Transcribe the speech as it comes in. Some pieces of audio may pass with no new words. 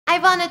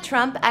Ivana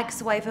Trump,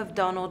 ex-wife of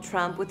Donald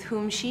Trump, with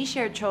whom she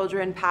shared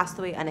children, passed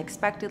away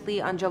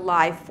unexpectedly on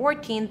July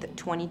 14,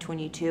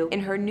 2022, in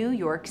her New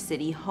York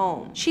City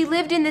home. She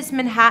lived in this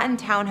Manhattan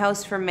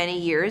townhouse for many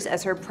years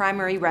as her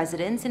primary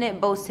residence, and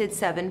it boasted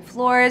 7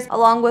 floors,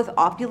 along with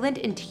opulent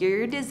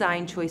interior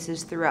design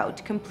choices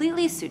throughout,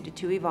 completely suited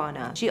to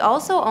Ivana. She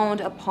also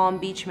owned a Palm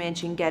Beach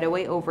mansion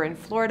getaway over in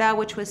Florida,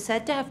 which was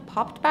said to have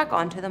popped back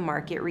onto the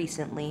market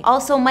recently.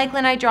 Also, Michael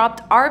and I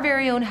dropped our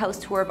very own house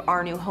tour of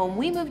our new home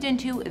we moved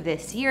into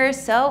this year,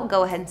 so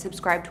go ahead and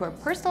subscribe to our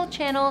personal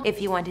channel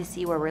if you want to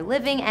see where we're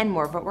living and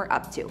more of what we're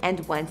up to. And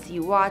once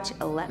you watch,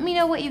 let me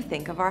know what you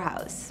think of our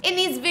house. In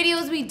these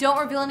videos, we don't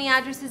reveal any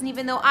addresses, and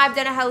even though I've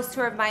done a house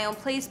tour of my own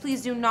place,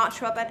 please do not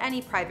show up at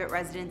any private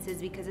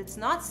residences because it's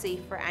not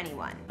safe for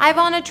anyone.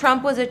 Ivana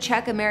Trump was a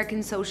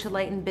Czech-American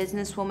socialite and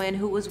businesswoman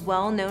who was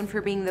well known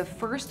for being the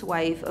first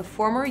wife of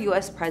former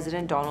US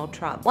President Donald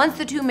Trump. Once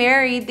the two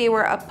married, they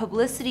were a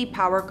publicity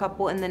power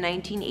couple in the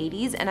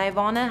 1980s, and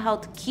Ivana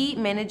held key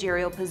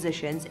managerial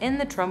positions in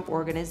the Trump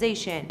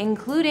organization,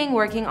 including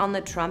working on the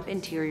Trump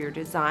interior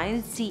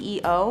design,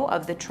 CEO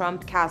of the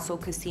Trump Castle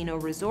Casino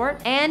Resort,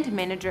 and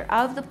manager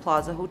of the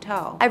Plaza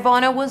Hotel.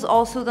 Ivana was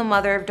also the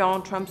mother of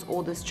Donald Trump's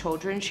oldest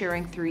children,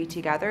 sharing 3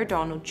 together: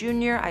 Donald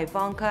Jr.,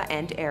 Ivanka,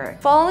 and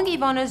Eric. Following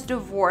Ivana's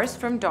divorce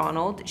from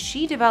Donald,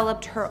 she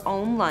developed her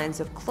own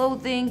lines of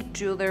clothing,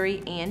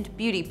 jewelry, and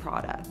beauty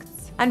products.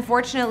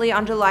 Unfortunately,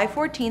 on July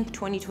 14,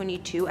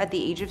 2022, at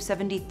the age of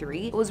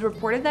 73, it was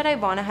reported that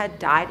Ivana had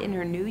died in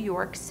her New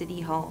York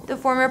City home. The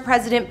former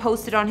president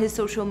posted on his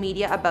social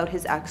media about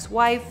his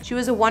ex-wife. She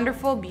was a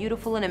wonderful,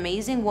 beautiful, and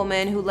amazing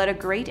woman who led a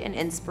great and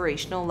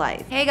inspirational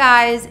life. Hey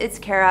guys, it's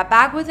Kara,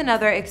 back with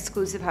another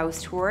exclusive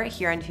house tour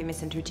here on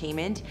Famous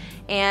Entertainment.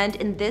 And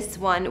in this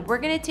one, we're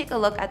going to take a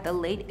look at the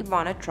late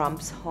Ivana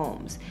Trump's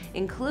homes,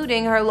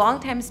 including her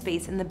longtime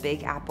space in the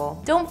Big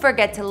Apple. Don't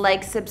forget to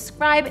like,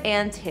 subscribe,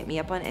 and hit me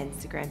up on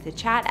Instagram to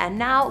chat. And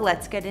now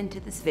let's get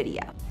into this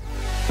video.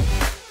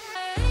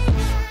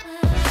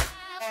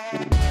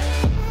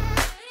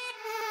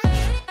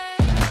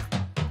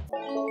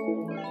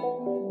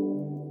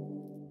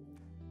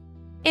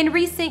 In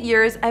recent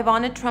years,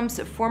 Ivana Trump's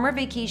former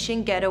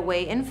vacation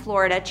getaway in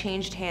Florida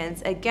changed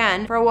hands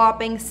again for a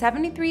whopping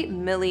 $73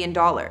 million.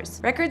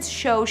 Records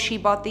show she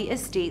bought the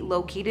estate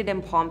located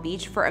in Palm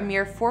Beach for a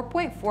mere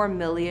 $4.4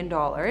 million in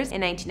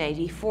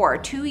 1994,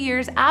 2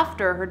 years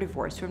after her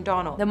divorce from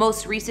Donald. The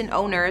most recent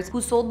owners who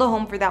sold the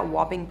home for that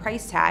whopping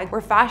price tag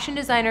were fashion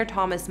designer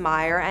Thomas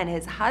Meyer and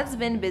his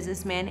husband,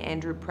 businessman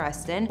Andrew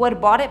Preston, who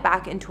had bought it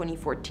back in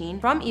 2014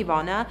 from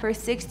Ivana for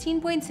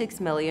 $16.6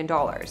 million.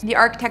 The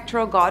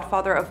architectural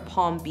godfather of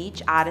Palm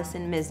Beach,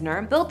 Addison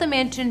Misner, built the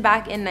mansion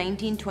back in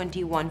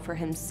 1921 for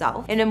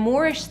himself in a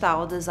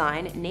Moorish-style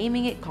design,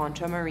 naming it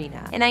Contra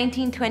Marina. In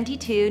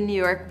 1922, New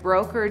York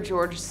broker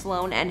George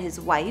Sloan and his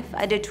wife,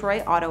 a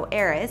Detroit auto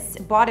heiress,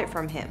 bought it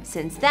from him.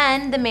 Since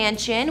then, the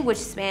mansion, which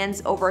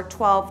spans over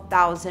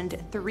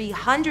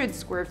 12,300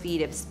 square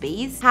feet of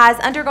space, has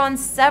undergone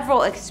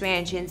several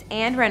expansions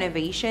and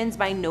renovations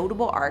by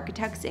notable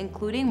architects,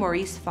 including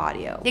Maurice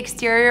Fadio. The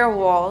exterior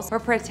walls were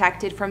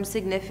protected from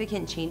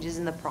significant changes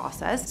in the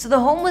process, so the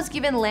home was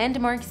given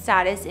landmark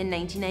status in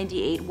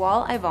 1998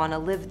 while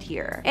Ivana lived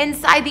here.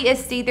 Inside the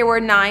estate, there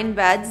were 9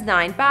 beds,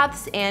 9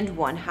 baths, and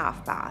 1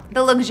 half bath.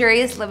 The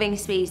luxurious living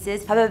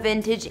spaces have a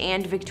vintage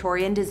and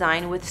Victorian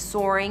design with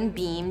soaring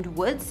beamed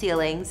wood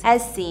ceilings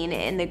as seen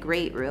in the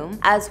great room,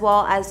 as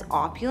well as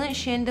opulent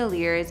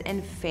chandeliers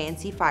and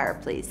fancy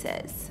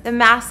fireplaces. The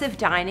massive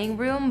dining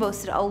room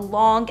boasted a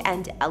long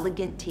and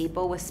elegant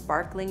table with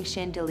sparkling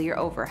chandelier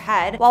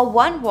overhead, while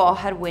one wall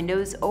had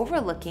windows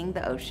overlooking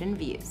the ocean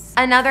views.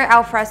 Another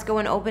alfresco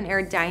and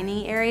open-air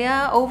dining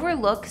area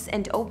overlooks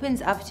and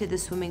opens up to the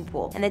swimming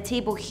pool, and the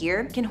table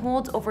here can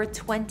hold over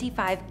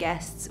 25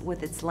 guests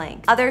with its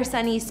length. Other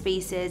sunny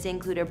spaces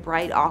include a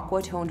bright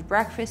aqua-toned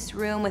breakfast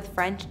room with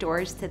French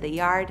doors to the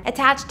yard,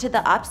 attached to the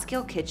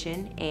upscale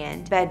kitchen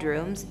and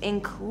bedrooms,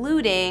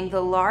 including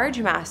the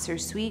large master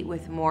suite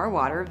with more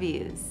water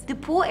views. The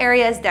pool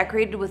area is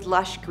decorated with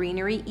lush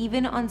greenery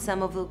even on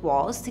some of the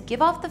walls to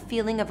give off the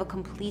feeling of a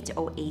complete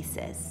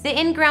oasis. The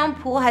in-ground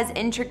pool has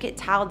intricate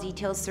tile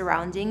details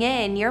surrounding it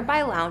and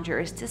nearby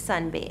loungers to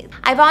sunbathe.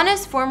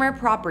 Ivana's former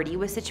property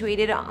was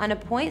situated on a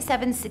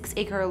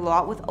 0.76-acre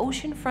lot with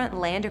oceanfront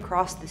land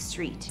across the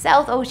street.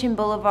 South Ocean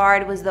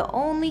Boulevard was the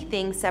only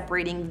thing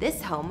separating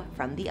this home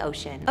from the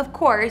ocean. Of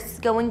course,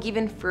 going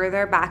even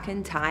further back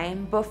in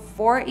time,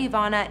 before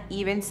Ivana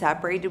even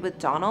separated with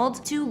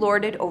Donald, two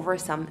lorded over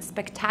some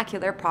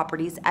spectacular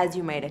properties, as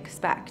you might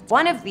expect.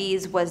 One of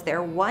these was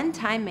their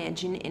one-time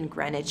mansion in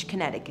Greenwich,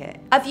 Connecticut.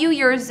 A few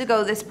years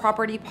ago, this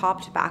property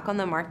popped back on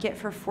the market market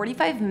for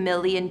 $45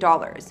 million,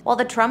 while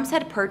the Trumps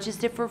had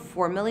purchased it for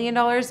 $4 million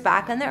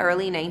back in the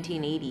early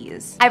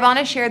 1980s.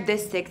 Ivana shared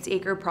this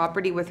 6-acre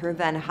property with her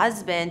then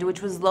husband,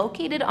 which was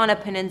located on a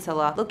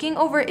peninsula looking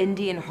over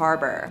Indian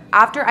Harbor.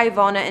 After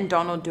Ivana and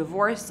Donald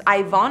divorced,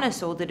 Ivana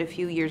sold it a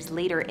few years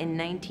later in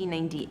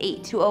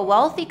 1998 to a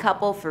wealthy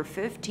couple for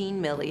 $15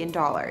 million,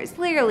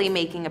 clearly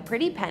making a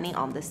pretty penny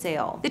on the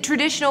sale. The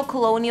traditional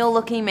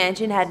colonial-looking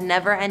mansion had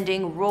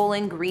never-ending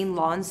rolling green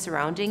lawns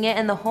surrounding it,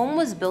 and the home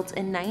was built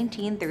in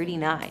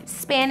 1939.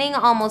 Spanning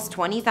almost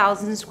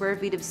 20,000 square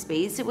feet of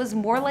space, it was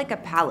more like a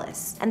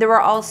palace, and there were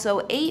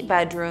also 8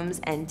 bedrooms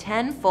and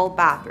 10 full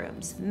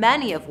bathrooms,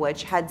 many of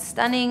which had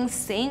stunning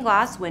stained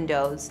glass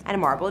windows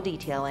and marble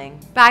detailing.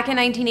 Back in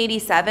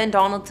 1987,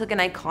 Donald took an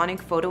iconic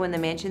photo in the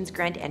mansion's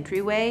grand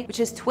entryway, which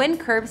has twin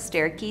curved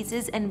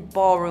staircases and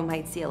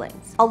ballroom-height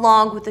ceilings,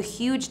 along with a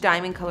huge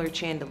diamond-colored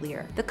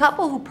chandelier. The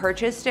couple who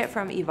purchased it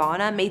from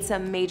Ivana made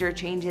some major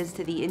changes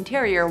to the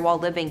interior while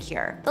living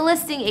here. The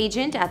listing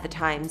agent at the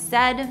time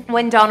said,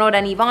 when Donald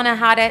and Ivana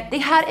had it, they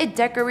had it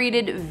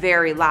decorated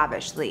very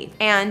lavishly,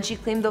 and she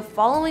claimed the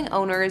following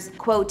owners,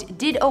 quote,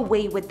 did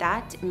away with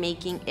that,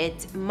 making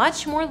it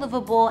much more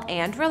livable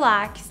and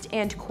relaxed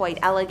and quite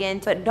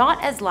elegant, but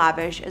not as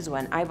lavish as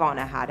when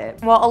Ivana had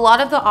it. While a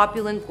lot of the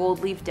opulent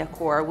gold leaf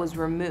decor was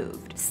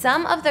removed,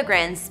 some of the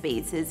grand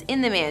spaces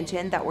in the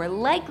mansion that were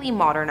likely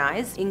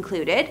modernized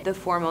included the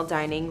formal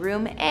dining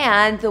room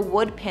and the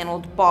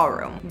wood-paneled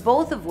ballroom,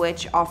 both of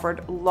which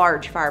offered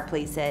large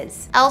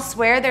fireplaces.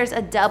 Elsewhere, there's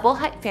a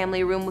double-height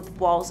family room with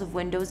walls of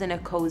windows and a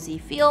cozy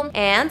feel,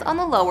 and on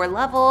the lower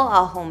level,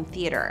 a home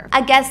theater.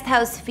 A guest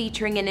house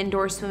featuring an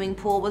indoor swimming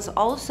pool was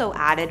also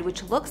added,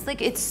 which looks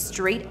like it's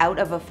straight out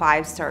of a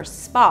 5-star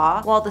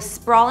spa, while the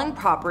sprawling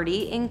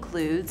property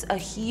includes a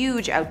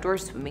huge outdoor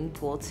swimming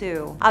pool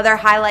too. Other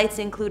highlights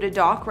include a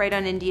dock right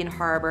on Indian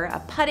Harbor, a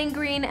putting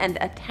green, and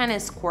a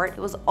tennis court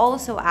that was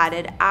also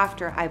added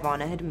after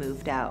Ivana had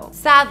moved out.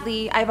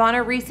 Sadly,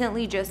 Ivana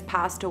recently just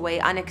passed away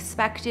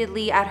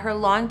unexpectedly at her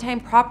longtime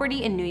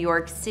property in New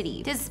York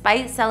City.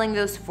 Despite selling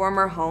those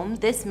former homes,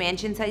 this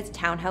mansion-sized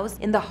townhouse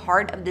in the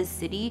heart of the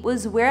city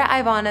was where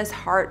Ivana's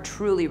heart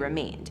truly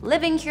remained,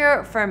 living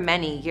here for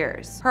many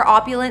years. Her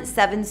opulent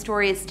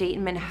 7-story estate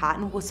in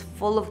Manhattan was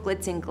full of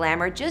glitz and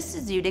glamour, just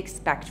as you'd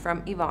expect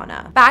from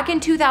Ivana. Back in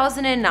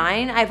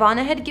 2009,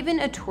 Ivana had given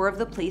a tour of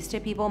the place to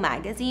People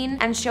magazine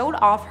and showed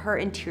off her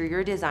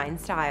interior design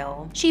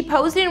style. She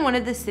posed in one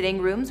of the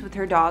sitting rooms with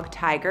her dog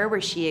Tiger,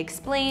 where she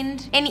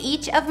explained, in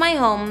each of my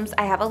homes,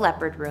 I have a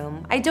leopard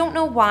room. I don't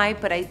know why,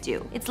 but I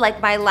do. It's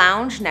like my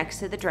lounge next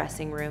to the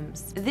dressing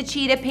rooms. The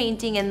cheetah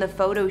painting in the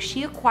photo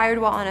she acquired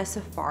while on a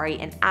safari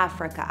in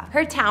Africa.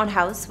 Her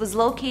townhouse was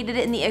located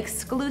in the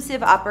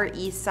exclusive Upper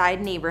East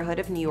Side neighborhood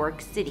of New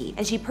York City,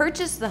 and she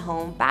purchased the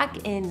home back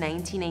in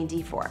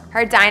 1994.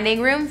 Her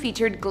dining room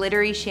featured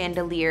glittery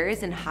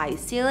chandeliers and high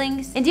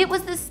ceilings, and it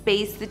was the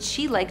space that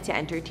she liked to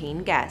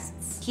entertain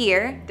guests.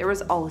 Here, there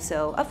was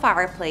also a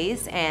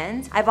fireplace,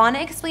 and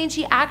Ivana explained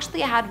she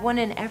actually had one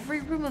in every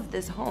room of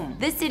this home.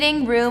 The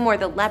sitting room, or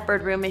the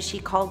leopard room as she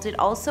called it,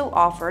 also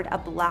offered a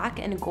black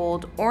and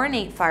gold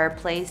ornate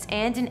fireplace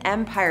and an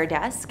empire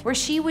desk where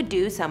she would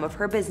do some of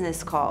her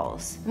business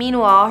calls.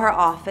 Meanwhile, her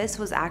office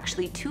was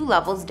actually 2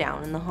 levels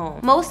down in the home.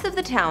 Most of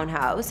the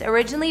townhouse,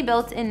 originally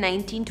built in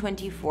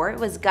 1924,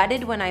 was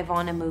gutted when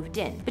Ivana moved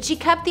in, but she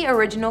kept the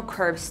original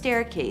curved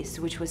staircase,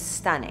 which was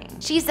stunning.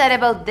 She said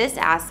about this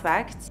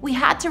aspect, we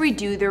had to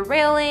redo the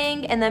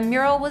railing, and the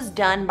mural was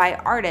done by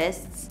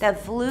artists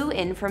that flew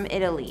in from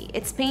Italy.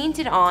 It's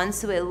painted on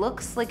so it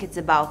looks like it's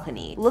a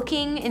balcony,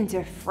 looking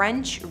into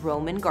French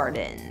Roman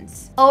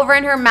gardens. Over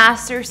in her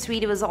master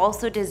suite, it was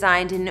also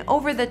designed in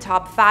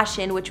over-the-top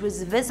fashion, which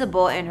was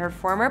visible in her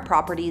former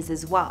properties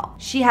as well.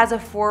 She has a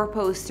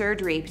 4-poster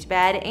draped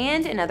bed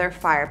and another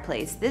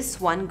fireplace,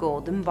 this one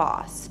gold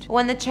embossed.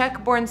 When the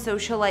Czech-born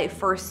socialite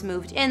first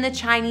moved in, the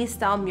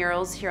Chinese-style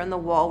murals here on the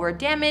wall were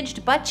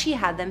damaged, but she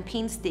had them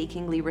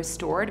painstakingly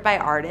restored by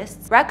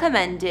artists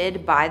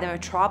recommended by the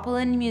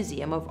Metropolitan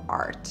Museum of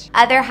Art.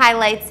 Other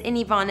highlights in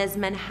Ivana's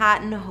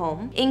Manhattan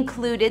home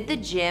included the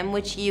gym,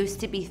 which used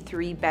to be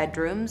 3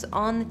 bedrooms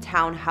on the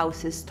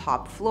townhouse's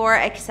top floor,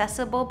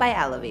 accessible by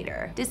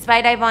elevator.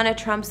 Despite Ivana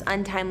Trump's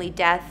untimely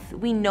death,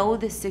 we know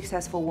this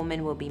successful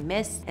woman will be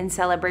missed and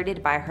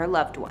celebrated by her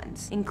loved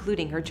ones,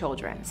 including her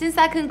children. Since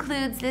that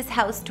concludes this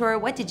house tour,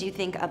 what did you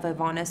think of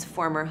Ivana's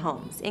former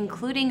homes,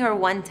 including her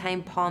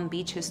one-time Palm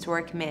Beach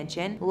historic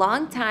mansion,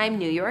 long-time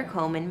New York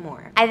home, and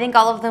more? I think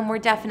all of them were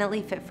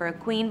definitely fit for a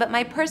queen, but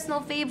my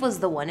personal fave was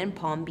the one in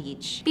Palm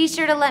Beach. Be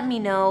sure to let me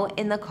know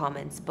in the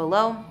comments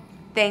below.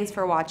 Thanks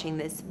for watching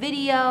this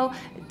video.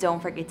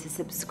 Don't forget to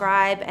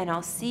subscribe, and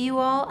I'll see you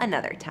all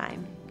another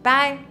time.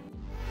 Bye!